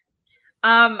 Yeah.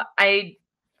 I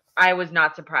was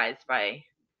not surprised by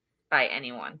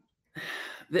anyone.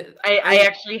 I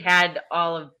actually had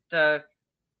all of the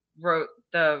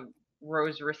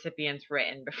rose recipients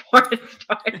written before it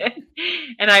started,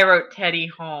 and I wrote Teddy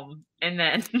home, and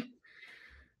then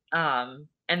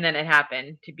it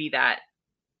happened to be that.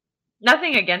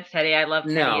 Nothing against Teddy. I love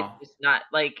Teddy. No. It's just not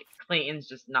like Clayton's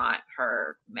just not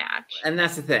her match. And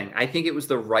that's the thing. I think it was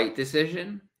the right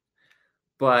decision,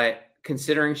 but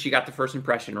considering she got the first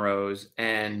impression rose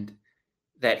and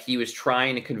that he was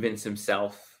trying to convince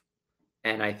himself,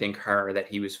 and I think her, that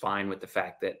he was fine with the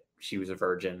fact that she was a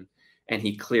virgin, and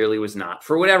he clearly was not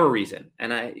for whatever reason.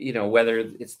 And whether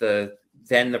it's the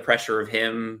pressure of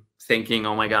him thinking,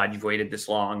 oh my God, you've waited this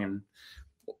long, and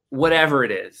whatever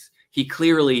it is, he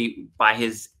clearly, by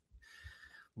his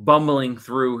bumbling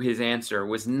through his answer,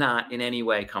 was not in any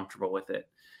way comfortable with it.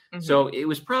 Mm-hmm. So it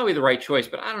was probably the right choice,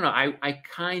 but I don't know. I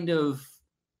kind of,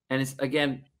 and it's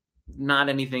again, not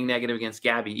anything negative against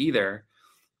Gabby either.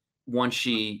 Once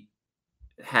she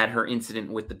had her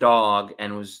incident with the dog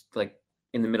and was like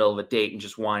in the middle of a date and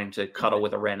just wanting to cuddle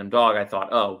with a random dog, I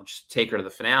thought, oh, just take her to the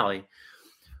finale.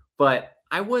 But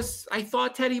I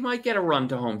thought Teddy might get a run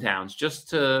to hometowns just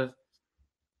to,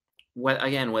 whether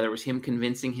it was him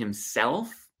convincing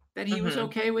himself that he was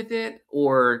okay with it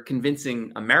or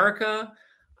convincing America.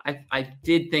 I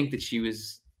did think that she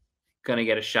was going to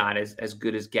get a shot as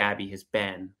good as Gabby has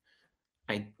been.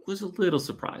 I was a little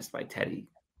surprised by Teddy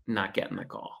not getting the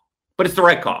call, but it's the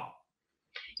right call.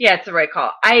 Yeah, it's the right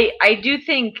call. I do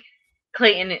think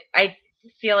Clayton, I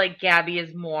feel like Gabby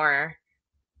is more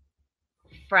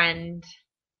friend.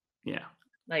 Yeah.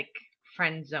 Like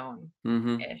friend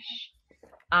zone-ish.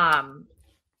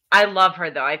 I love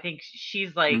her though. I think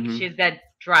she's like, she has that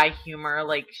dry humor.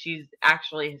 Like she's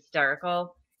actually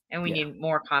hysterical. And we need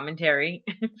more commentary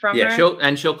from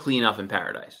her. She'll clean up in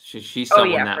paradise. She's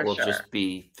someone that will just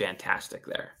be fantastic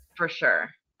there. For sure.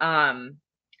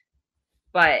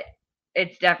 But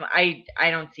it's definitely,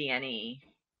 I don't see any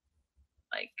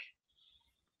like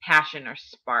passion or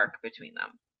spark between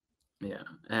them. Yeah.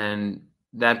 And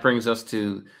that brings us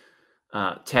to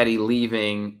Teddy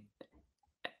leaving.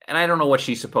 And I don't know what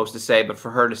she's supposed to say, but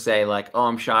for her to say like, oh,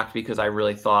 I'm shocked because I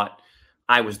really thought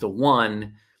I was the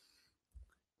one.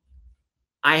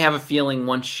 I have a feeling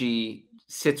once she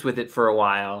sits with it for a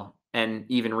while and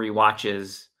even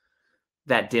rewatches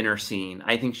that dinner scene,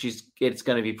 I think it's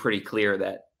going to be pretty clear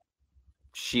that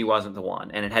she wasn't the one,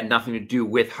 and it had nothing to do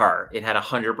with her. It had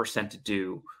 100% to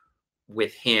do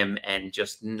with him and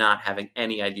just not having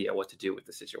any idea what to do with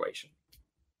the situation.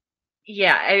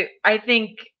 Yeah, I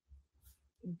think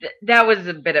that was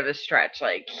a bit of a stretch.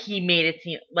 Like he made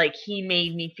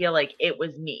me feel like it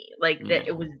was me, like that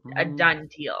it was a done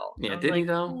deal. Yeah, did he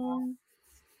though?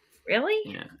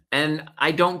 Really? Yeah. And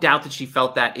I don't doubt that she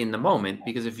felt that in the moment,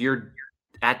 because if you're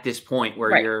at this point where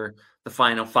Right. you're the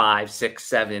final 5, 6,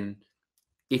 7,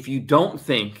 if you don't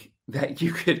think that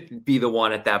you could be the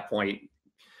one at that point,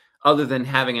 other than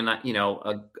having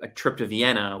a trip to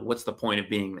Vienna, what's the point of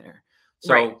being there?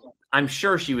 Right. So I'm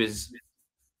sure she was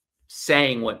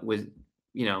saying what was,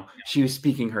 she was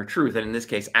speaking her truth, and in this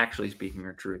case, actually speaking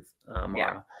her truth, Yeah.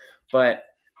 Mara. But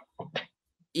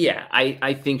yeah,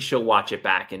 I think she'll watch it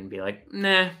back and be like,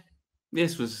 nah,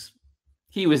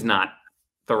 he was not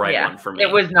the right Yeah. one for It me.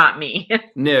 was not me.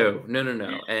 No.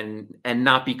 And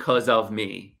not because of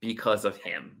me, because of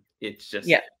him. It's just,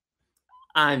 Yeah.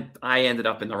 I ended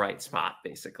up in the right spot,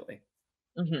 basically.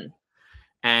 Hmm.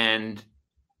 And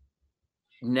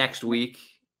next week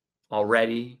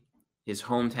already is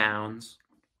hometowns,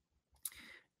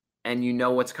 and you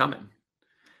know what's coming.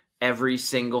 Every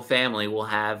single family will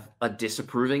have a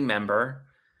disapproving member.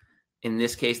 In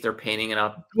this case, they're painting it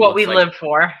up. What we live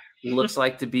for. Looks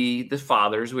like to be the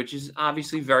fathers, which is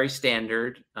obviously very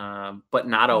standard, but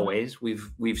not always.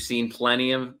 We've seen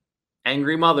plenty of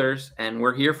angry mothers, and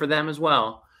we're here for them as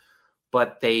well.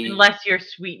 But Unless you're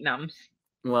sweet nums.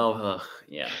 well,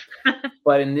 yeah.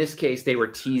 But in this case, they were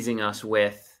teasing us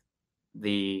with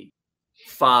the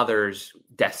father's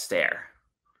death stare,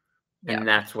 and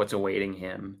that's what's awaiting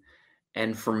him.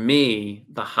 And for me,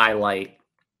 the highlight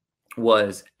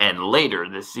was, and later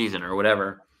this season or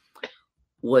whatever,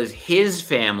 was his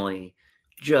family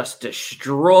just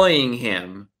destroying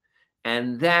him.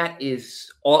 And that is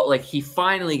all, like, he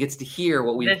finally gets to hear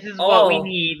what This is what we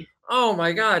need. Oh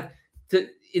my God.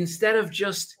 Instead of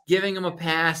just giving him a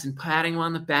pass and patting him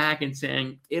on the back and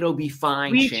saying, it'll be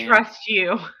fine, we champ. trust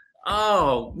you.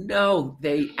 Oh, no.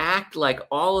 They act like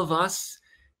all of us.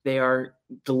 They are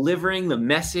delivering the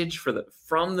message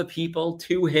from the people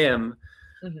to him.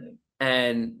 Mm-hmm.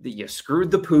 And you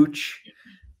screwed the pooch.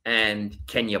 And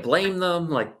can you blame them?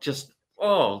 Like, just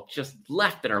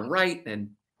left and right.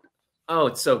 And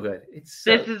it's so good.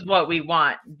 This is what we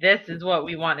want. This is what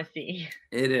we want to see.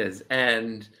 It is.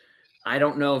 And I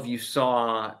don't know if you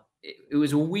saw, it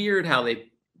was weird how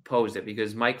they posed it,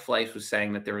 because Mike Fleiss was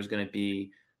saying that there was going to be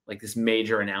like this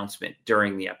major announcement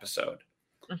during the episode.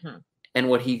 Mm-hmm. And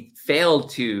what he failed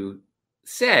to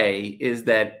say is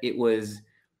that it was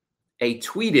a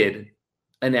tweeted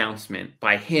announcement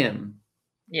by him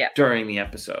during the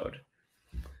episode.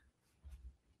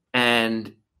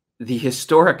 And the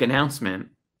historic announcement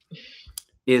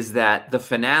is that the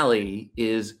finale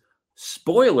is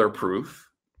spoiler proof.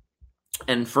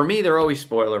 And for me, they're always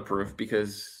spoiler proof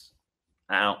because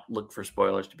I don't look for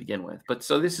spoilers to begin with. But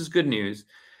so this is good news. It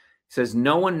says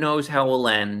no one knows how it will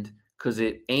end, because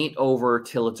it ain't over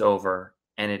till it's over,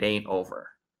 and it ain't over.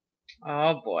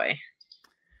 Oh boy.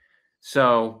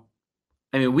 So,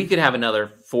 I mean, we could have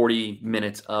another 40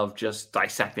 minutes of just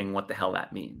dissecting what the hell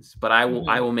that means, but I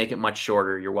will make it much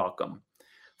shorter. You're welcome.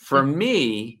 For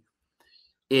me,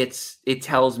 it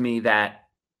tells me that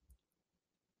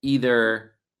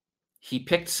either he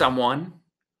picked someone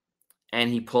and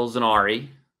he pulls an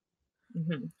Ari,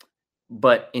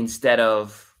 but instead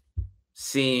of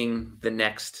seeing the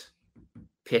next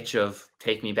pitch of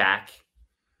Take Me Back,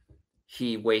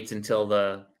 he waits until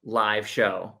the live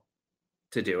show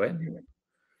to do it.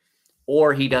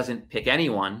 Or he doesn't pick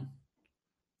anyone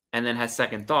and then has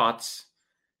second thoughts,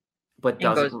 but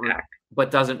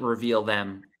doesn't reveal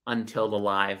them until the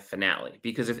live finale.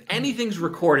 Because if anything's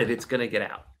recorded, it's going to get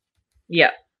out.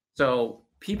 Yeah. So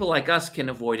people like us can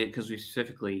avoid it because we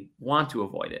specifically want to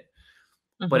avoid it.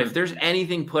 But if there's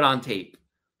anything put on tape,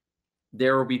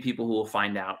 there will be people who will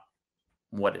find out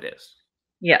what it is.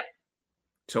 Yeah.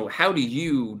 So how do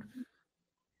you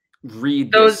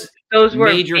read those were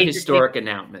major historic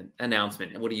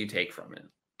announcement? What do you take from it?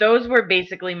 Those were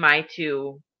basically my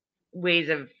two ways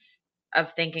of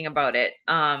thinking about it.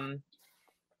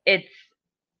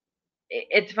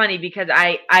 It's funny because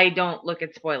I don't look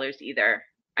at spoilers either.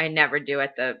 I never do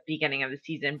at the beginning of the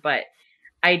season, but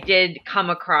I did come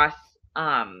across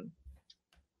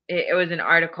it was an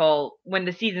article when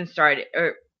the season started,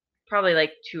 or probably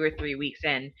like 2 or 3 weeks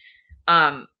in,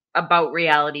 about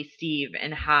Reality Steve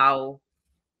and how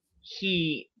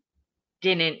he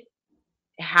didn't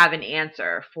have an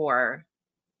answer for,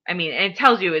 I mean, and it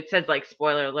tells you, it says like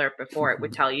spoiler alert before it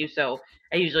would tell you, so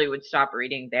I usually would stop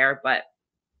reading there, but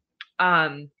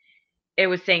it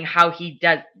was saying how he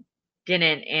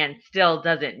didn't and still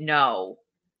doesn't know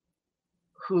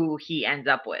who he ends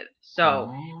up with.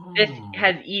 So this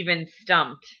has even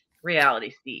stumped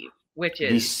Reality Steve, which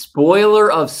is the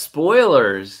spoiler of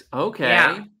spoilers. Okay.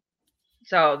 Yeah.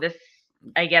 So this,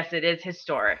 I guess it is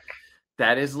historic.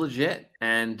 That is legit.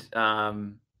 And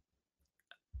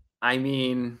I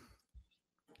mean,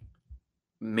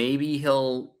 maybe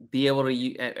he'll be able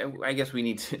to. I guess we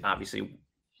need to obviously.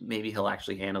 Maybe he'll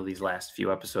actually handle these last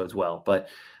few episodes well, but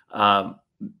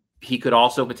he could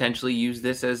also potentially use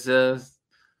this as a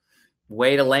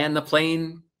way to land the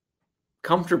plane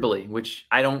comfortably, which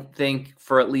I don't think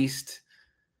for at least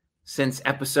since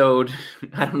episode,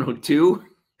 I don't know, 2,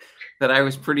 that I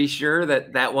was pretty sure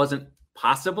that wasn't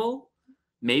possible.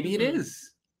 Maybe it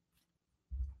is.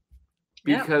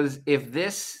 Because if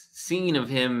this scene of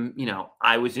him,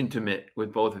 I was intimate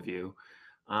with both of you,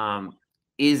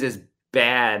 is as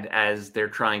bad as they're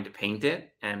trying to paint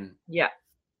it, and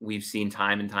we've seen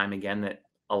time and time again that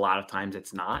a lot of times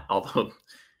it's not, although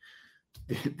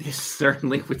this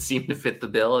certainly would seem to fit the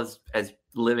bill as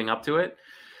living up to it.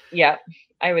 Yeah,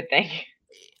 I would think.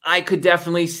 I could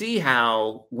definitely see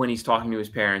how when he's talking to his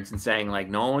parents and saying, like,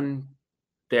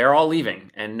 they're all leaving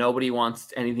and nobody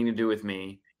wants anything to do with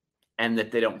me, and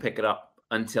that they don't pick it up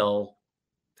until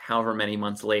however many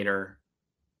months later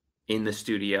in the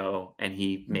studio, and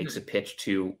he makes a pitch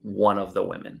to one of the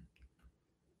women.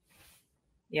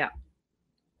 Yeah.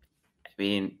 I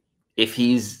mean, if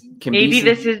maybe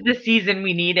this is the season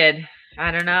we needed.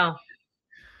 I don't know.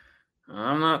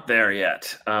 I'm not there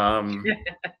yet.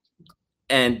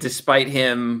 And despite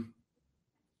him,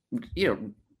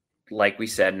 like we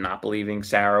said, not believing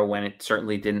Sarah when it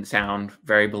certainly didn't sound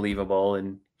very believable,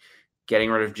 and getting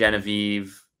rid of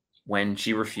Genevieve when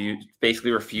she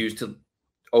basically refused to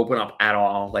open up at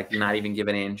all, like not even give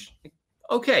an inch.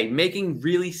 Okay, making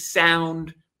really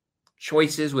sound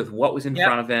choices with what was in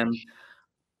front of him.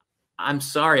 I'm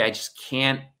sorry, I just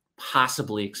can't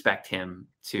possibly expect him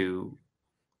to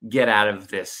get out of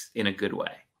this in a good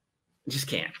way. I just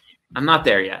can't. I'm not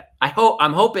there yet.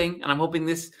 I'm hoping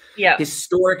this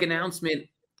historic announcement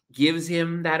gives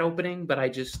him that opening, but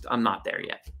I'm not there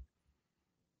yet.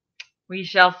 We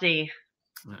shall see.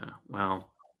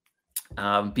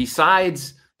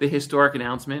 Besides the historic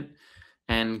announcement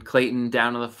and Clayton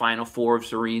down to the final 4 of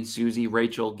Serene, Susie,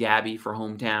 Rachel, Gabby for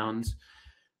hometowns,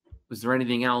 was there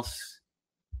anything else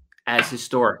as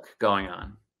historic going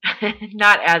on?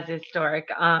 Not as historic.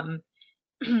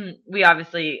 We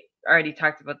obviously already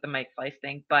talked about the Mike Fleiss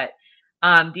thing, but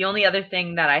the only other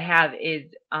thing that I have is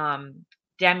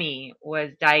Demi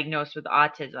was diagnosed with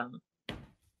autism.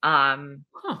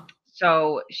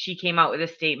 So she came out with a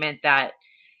statement that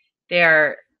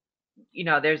there's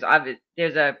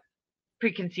a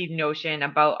preconceived notion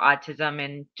about autism,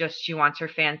 and just she wants her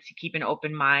fans to keep an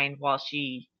open mind while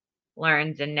she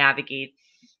learns and navigates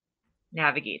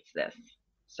this.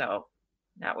 So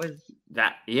that was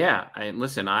that. Yeah.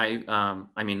 Listen,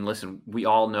 we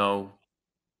all know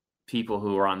people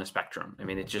who are on the spectrum. I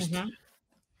mean, it's just,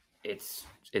 it's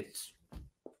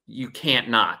you can't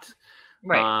not.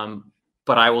 Right.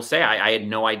 But I will say, I had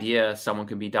no idea someone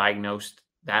could be diagnosed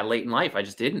that late in life. I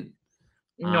just didn't.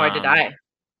 Nor did I.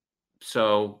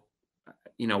 So,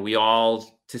 we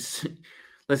all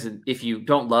listen, if you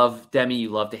don't love Demi, you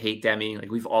love to hate Demi.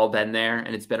 Like, we've all been there,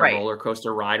 and it's been a roller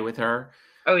coaster ride with her.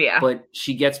 Oh yeah. But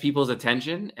she gets people's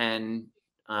attention, and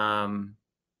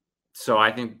so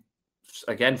I think,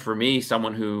 again, for me,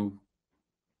 someone who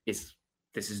this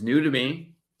is new to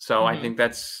me. So I think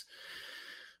that's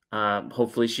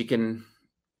hopefully she can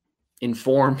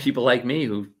inform people like me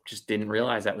who just didn't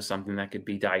realize that was something that could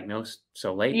be diagnosed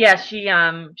so late. Yeah,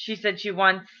 she said she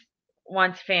wants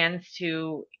fans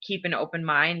to keep an open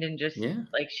mind, and just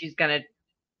like she's gonna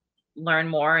learn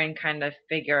more and kind of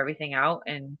figure everything out.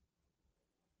 And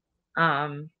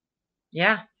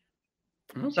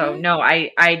so no,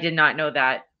 I did not know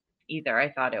that either. I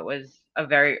thought it was a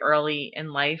very early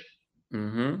in life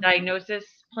diagnosis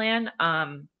plan.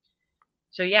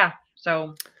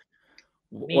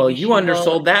 Well, you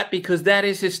undersold that, because that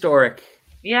is historic.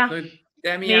 Yeah. So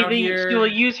Demi maybe out here, she will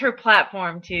use her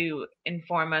platform to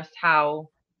inform us how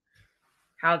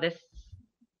this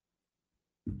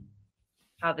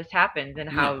happens, and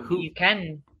how you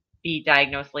can be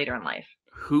diagnosed later in life.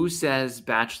 Who says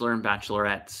Bachelor and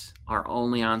Bachelorettes are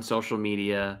only on social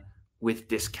media with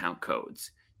discount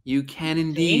codes? You can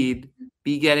indeed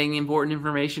be getting important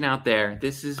information out there.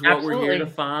 This is what we're here to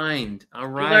find. All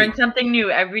right. You learn something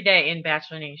new every day in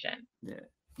Bachelor Nation. Yeah.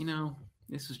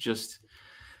 This was just,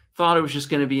 thought it was just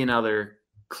going to be another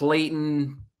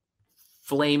Clayton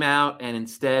flame out, and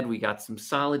instead we got some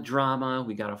solid drama.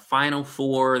 We got a final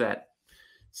 4 that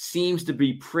seems to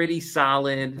be pretty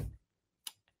solid,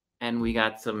 and we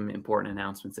got some important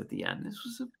announcements at the end. This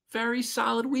was a very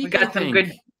solid week. We got some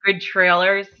good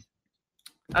trailers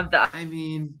of the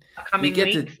upcoming we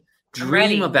get to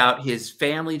dream about his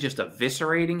family just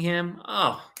eviscerating him.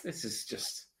 Oh, this is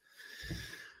just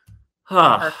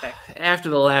Perfect. After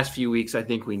the last few weeks, I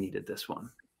think we needed this one.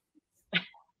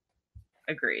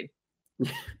 Agreed.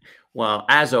 Well,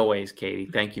 as always, Katie,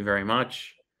 thank you very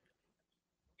much.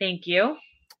 Thank you.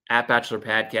 At Bachelor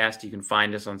Podcast, you can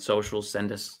find us on social,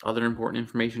 send us other important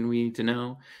information we need to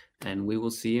know, and we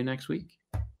will see you next week.